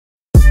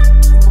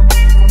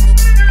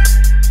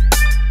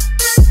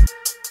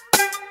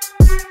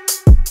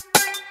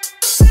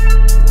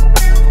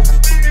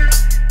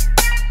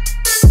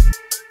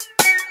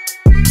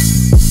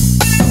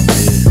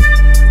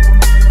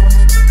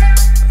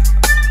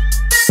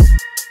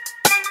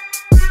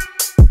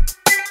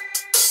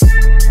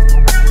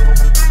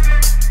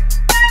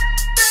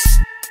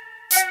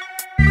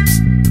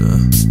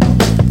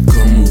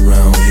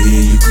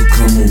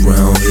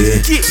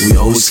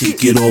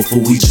kick it off or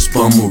we just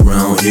bum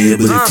around here.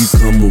 But if you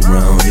come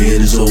around here,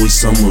 there's always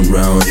someone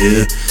around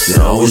here that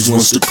always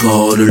wants to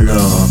call the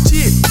law.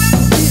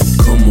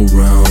 Come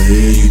around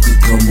here, you could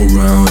come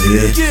around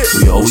here.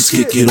 We always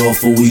kick it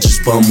off or we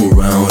just bum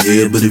around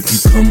here. But if you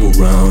come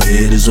around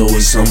here, there's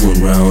always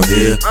someone around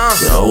here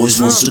that always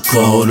wants to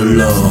call the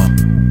law.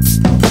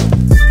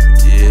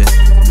 Yeah,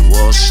 the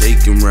wall's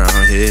shaking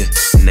around here.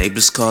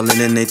 Neighbors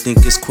calling and they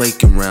think it's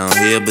quaking around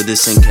here. But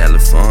this ain't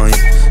California,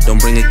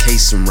 don't bring a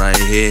case in right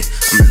here.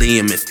 I'm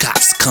Liam, if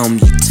cops come,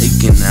 you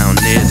taking down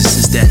there. This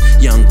is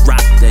that young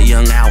rock, that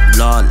young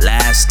outlaw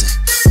lasting.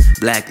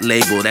 Black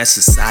label, that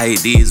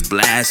society is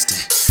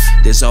blasting.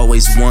 There's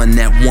always one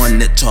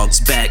that talks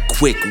back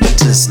quick. We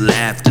just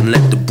laughed and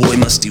let the boy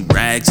musty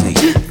rags in.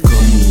 Come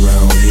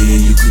around here,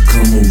 you could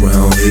come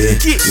around here.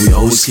 We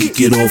always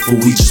kick it off or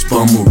we just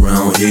bum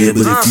around here.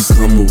 But if you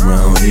come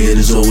around here,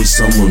 there's always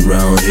someone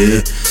around here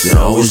that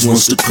always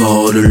wants to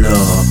call the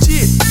law.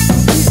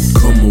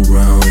 Come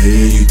around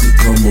here, you could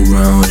come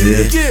around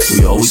here.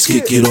 We always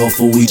kick it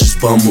off or we just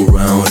bum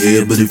around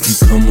here. But if you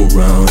come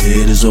around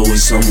here, there's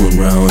always someone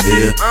around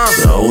here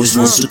that always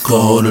wants to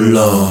call the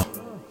law.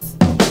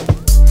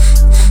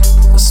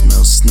 I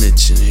smell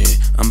snitch in here.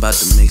 I'm about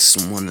to make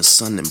someone a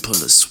son and pull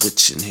a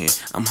switch in here.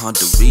 I'm hard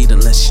to read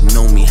unless you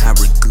know me,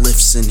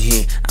 hieroglyphs in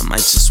here. I might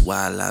just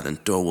wild out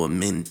and throw a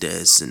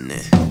Mendez in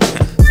there.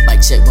 Mic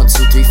check 1,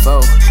 2, 3,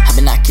 4. I've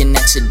been knocking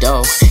at your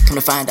door. Come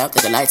to find out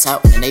that the lights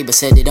out and the neighbor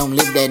said they don't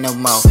live there no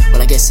more.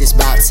 Well, I guess it's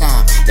about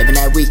time. Living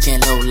that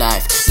weekend low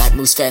life. Life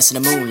moves fast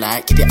in the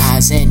moonlight. Keep your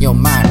eyes and your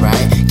mind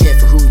right.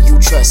 Careful who you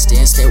trust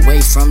in. Stay away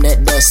from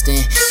that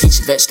dusting. Eat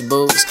your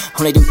vegetables.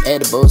 Only do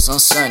edibles on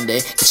Sunday.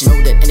 But you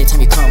know that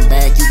anytime you come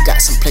back, you got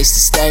some place to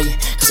stay.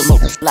 Cause a mo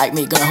like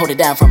me gonna hold it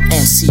down from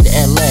NC to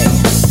LA.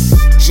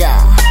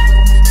 Yeah.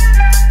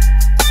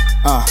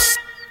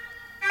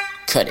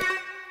 Cut it.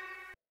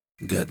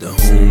 Got the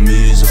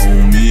homies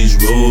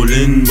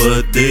rolling,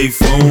 but they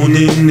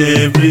phoning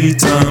every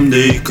time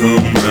they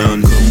come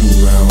round.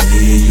 Come around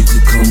here, you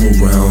could come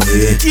around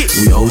here.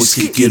 We always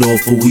kick it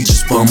off or we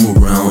just bum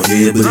around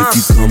here. But if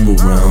you come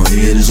around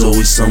here, there's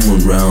always someone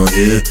around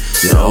here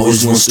that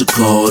always wants to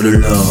call the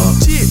law.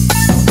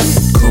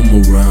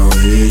 Come around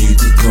here, you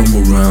could come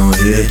around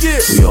here.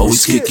 We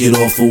always kick it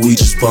off or we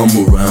just bum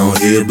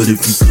around here. But if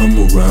you come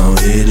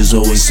around here, there's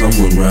always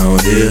someone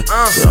around here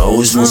that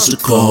always wants to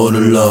call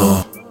the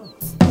law.